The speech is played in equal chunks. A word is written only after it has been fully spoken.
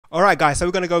Alright guys, so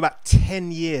we're going to go back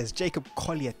 10 years. Jacob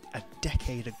Collier, a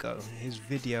decade ago, his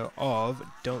video of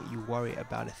Don't You Worry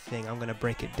About a Thing. I'm going to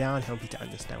break it down, help you to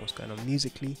understand what's going on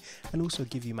musically, and also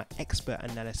give you my expert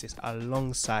analysis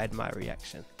alongside my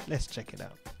reaction. Let's check it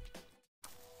out.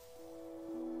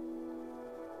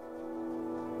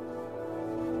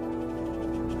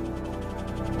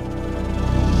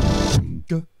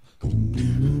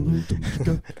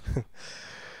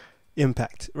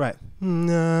 Impact, right.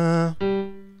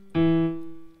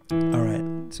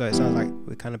 Alright, so it sounds like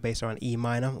we're kind of based around E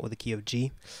minor or the key of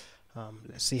G.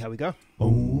 Let's see how we go.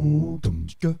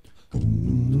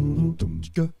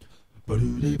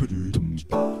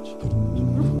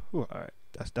 Alright,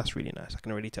 that's really nice. I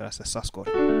can already tell that's a sus chord.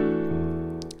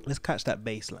 Let's catch that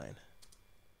bass line.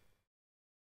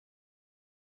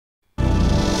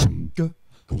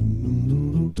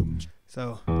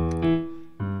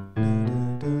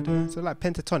 So like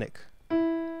pentatonic.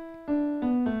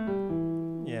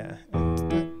 Yeah.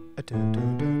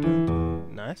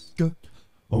 Nice.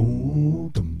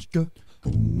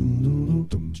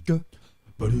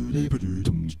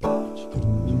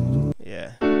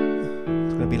 Yeah.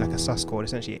 It's gonna be like a sus chord,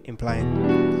 essentially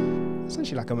implying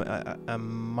like a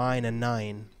minor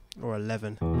 9 or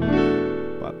 11,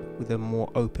 but with a more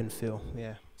open feel.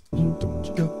 Yeah. Oh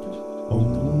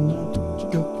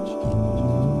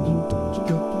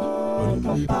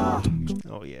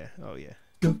yeah, oh yeah.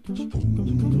 Oh,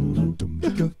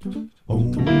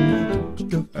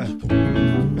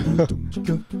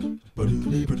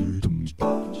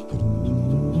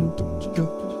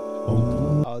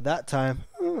 that time.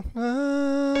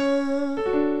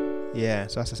 Yeah,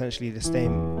 so that's essentially the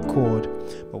same chord,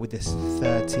 but with this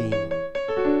 13.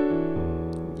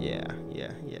 Yeah,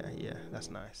 that's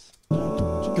nice.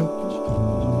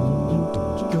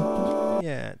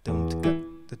 Yeah,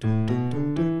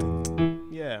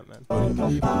 yeah, man.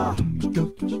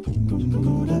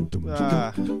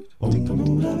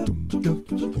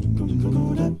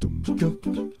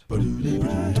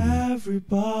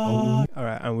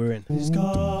 Alright, and we're in. He's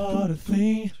got a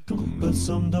thing, but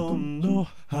some don't know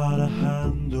how to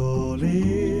handle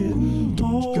it.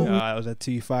 That was a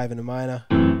 2-5 in the minor.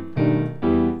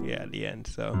 Yeah, at the end,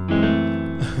 so.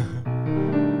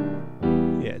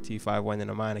 Yeah, 2-5-1 in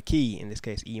a minor key, in this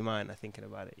case E minor, thinking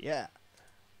about it. Yeah.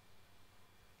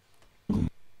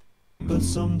 But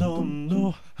some don't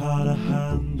know how to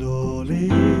handle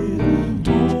it.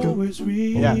 Always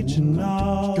reaching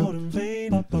out in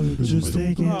vain, just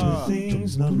taking to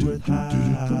things not worth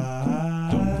having.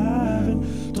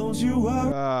 Don't you worry.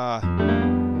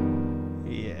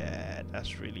 Yeah,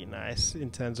 that's really nice in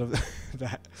terms of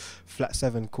that flat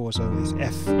 7 chord. So it's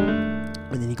F, and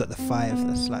then you got the 5.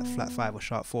 That's like flat 5 or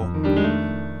sharp 4.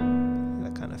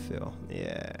 That kind of feel.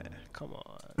 Yeah, come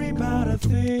on. About a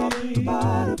thing.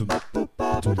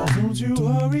 Don't you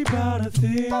worry about a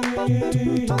thing,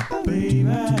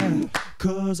 baby,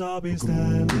 'cause I'll be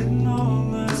standing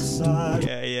on the side.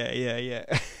 Yeah.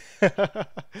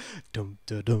 Dum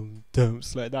dum dum dum.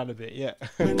 Slow it down a bit, yeah.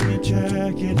 When we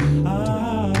check it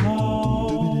out.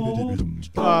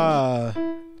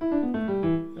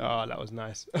 Oh, that was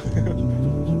nice.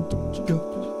 And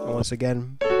once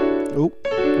again, oh,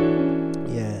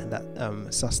 yeah, that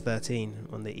sus 13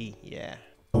 on the E, yeah.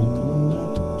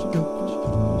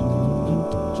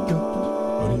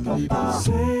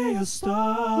 Say a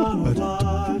star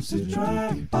life's a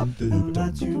drag, and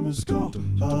that you must go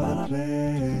other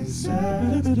places. I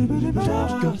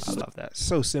love that.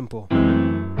 So simple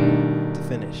to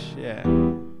finish. Yeah,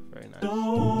 very nice.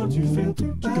 Don't you feel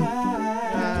too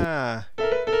bad?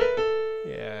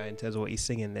 Yeah, in terms of what he's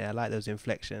singing there, I like those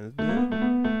inflections.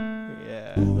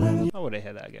 Yeah, I want to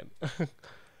hear that again.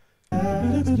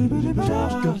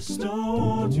 Just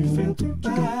don't you feel too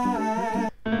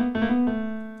bad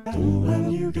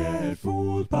when you get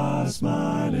fooled by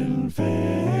smiling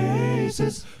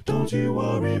faces? Don't you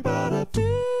worry about a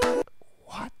thing.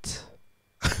 What?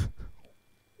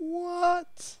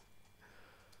 What?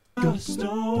 Just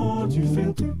don't you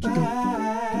feel too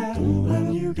bad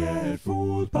when you get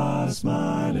fooled by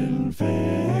smiling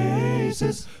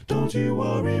faces? Don't you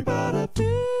worry about a thing.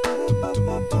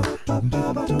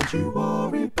 Don't you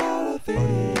worry about a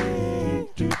thing.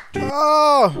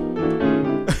 Oh!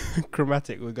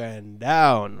 Chromatic, we're going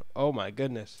down. Oh my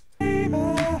goodness.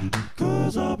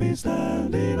 'Cause I'll be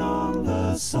standing on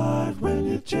the side when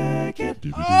you check it.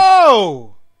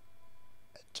 Oh!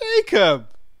 Jacob!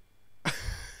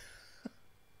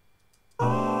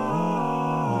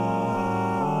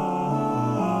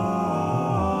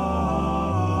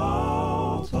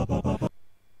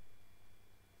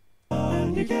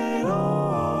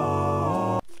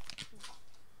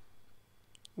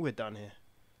 We're done here.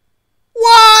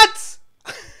 What?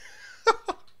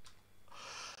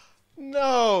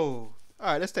 No. All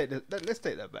right, let's take that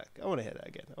back. I want to hear that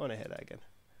again. I want to hear that again.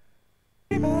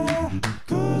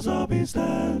 'Cause I'll be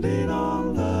standing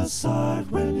on the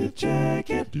side when you check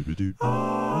it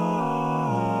out.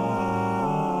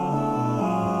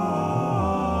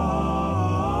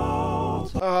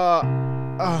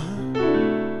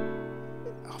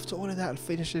 After all of that,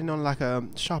 finishing on like a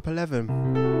sharp 11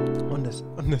 on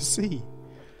the C.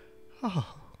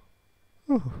 Oh.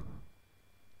 Ooh.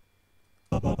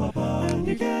 When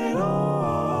you get off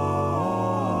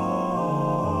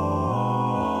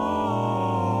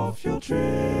your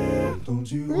trip,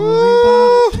 don't you worry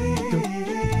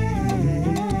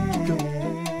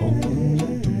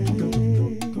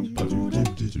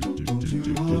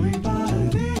about a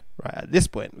thing. Right, at this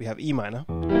point we have E minor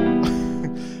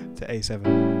to A7.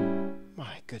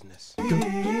 My goodness.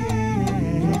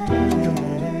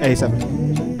 A7.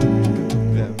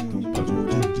 Yeah.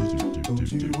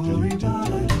 Don't you worry about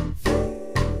it.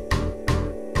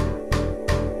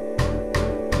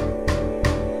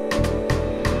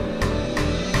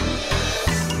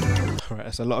 Alright,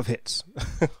 that's a lot of hits.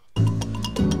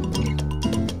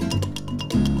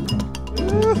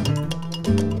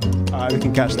 Alright, we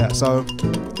can catch that. So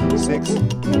 6,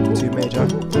 2 major,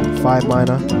 5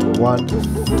 minor, 1,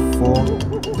 4,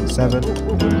 7,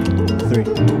 3.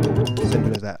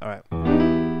 Simple as that. Alright.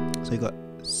 So you got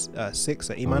 6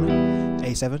 at E minor,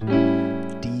 A7,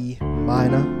 D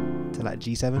minor to like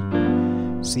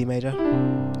G7, C major,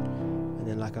 and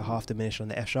then like a half diminished on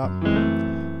the F sharp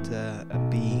to a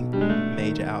B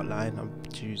major outline. I'm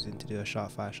choosing to do a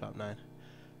sharp 5, sharp 9.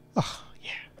 Oh,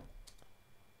 yeah.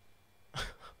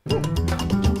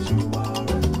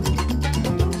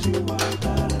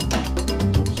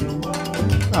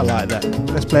 I like that.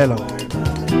 Let's play along.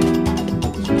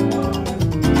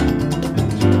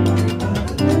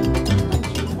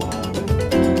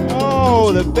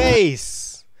 Oh, the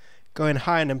bass! Going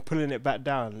high and then pulling it back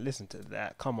down. Listen to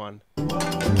that. Come on.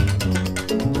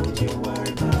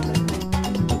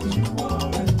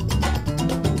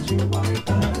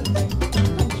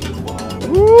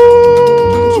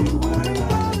 Woo!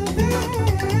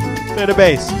 Play the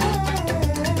bass.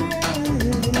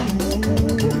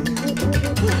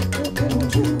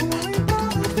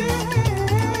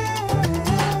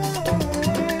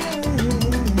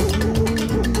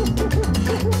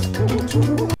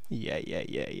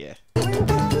 Yeah.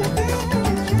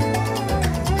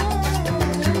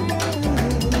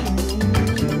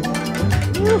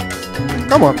 Woo.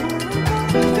 Come on.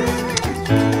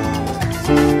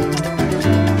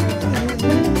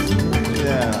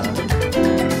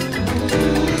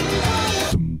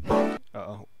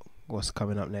 Uh-oh. What's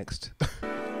coming up next?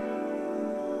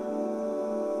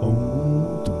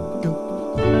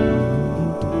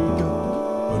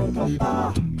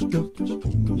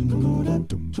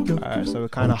 Alright, so we're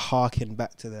kind of harking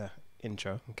back to the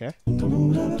intro, okay?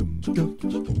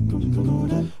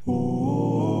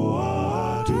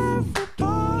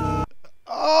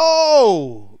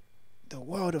 Oh! The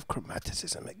world of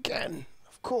chromaticism again.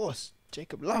 Of course,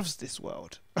 Jacob loves this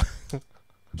world.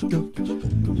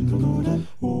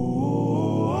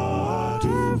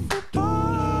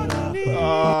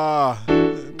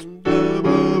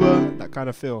 That kind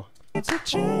of feel. It's a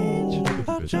change,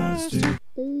 just to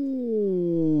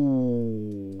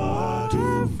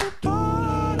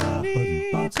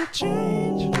it's a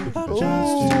change,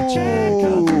 just to check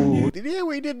out the new. Yeah,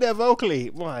 we did that vocally.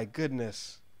 My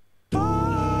goodness.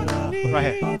 Right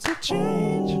here. It's a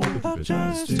change,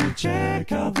 just to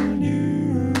check out the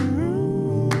new.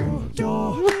 You're the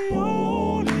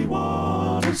only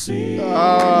one to see.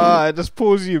 I just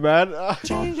pause you, man.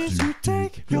 Changes you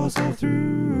take yourself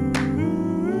through.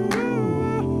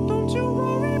 Don't you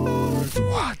worry about a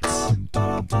thing. What?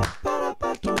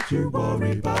 Don't you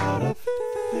worry about a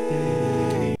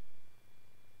thing.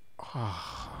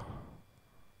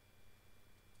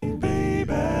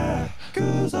 Baby,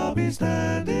 'cause I'll be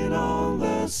standing on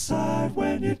the side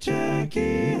when you check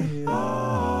it out.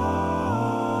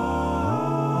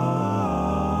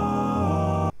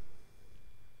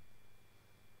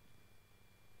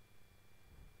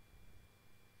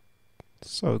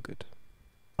 So good.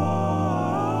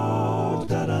 Oh,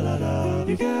 da da da da,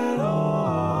 you get off.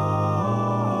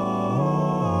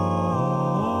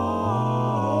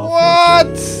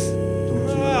 What?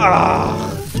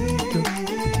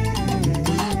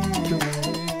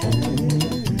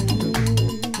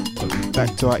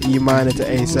 Back to our E minor to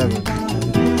A7.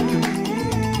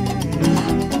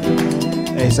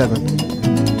 A7.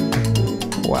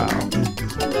 Wow.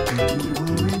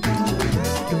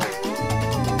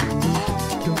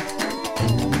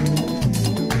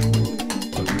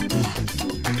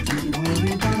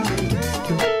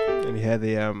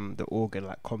 the organ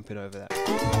like comping over that.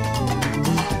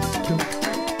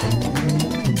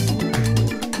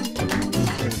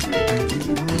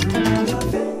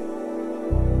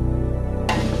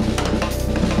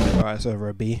 Alright, it's over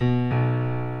a B.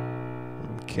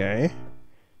 Okay.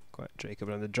 Got Jacob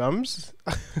on the drums.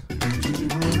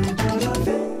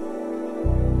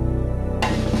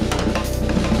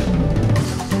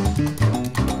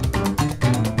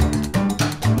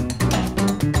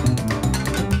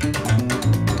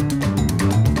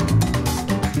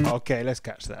 Okay, let's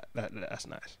catch that. That's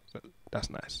nice. That's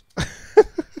nice.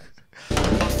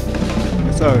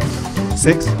 So,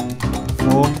 6,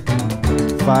 4,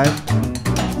 5,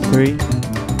 3,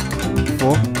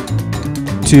 4,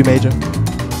 2 major.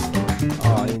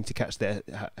 Oh, you need to catch there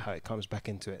how it comes back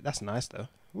into it. That's nice though.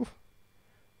 Oof.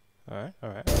 Alright,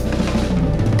 alright.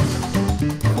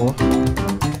 4.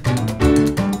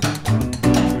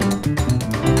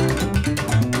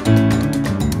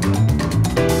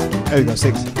 There we go,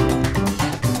 6.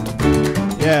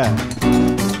 Yeah.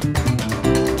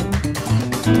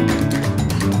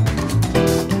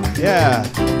 Yeah.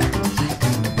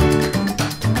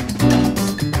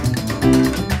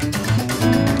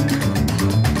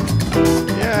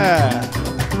 Yeah.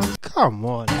 Come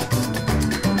on.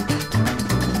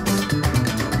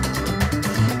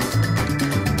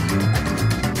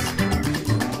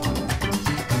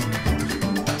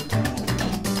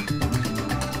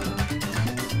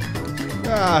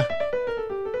 Ah.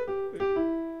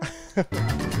 You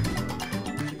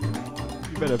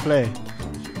better play.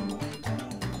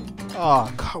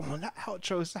 Oh, come on, that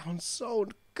outro sounds so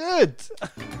good.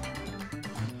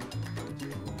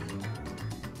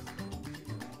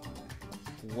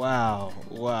 Wow,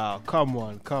 wow, come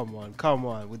on, come on, come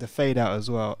on, with the fade out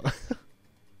as well.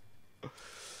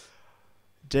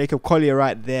 Jacob Collier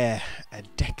right there, a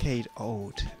decade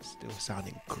old, still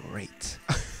sounding great.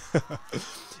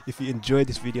 If you enjoyed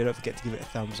this video, don't forget to give it a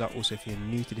thumbs up. Also, if you're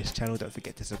new to this channel, don't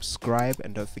forget to subscribe,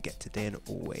 and don't forget today and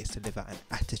always to live out an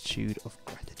attitude of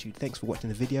gratitude. Thanks for watching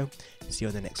the video. See you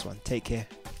on the next one. Take care.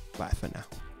 Bye for now.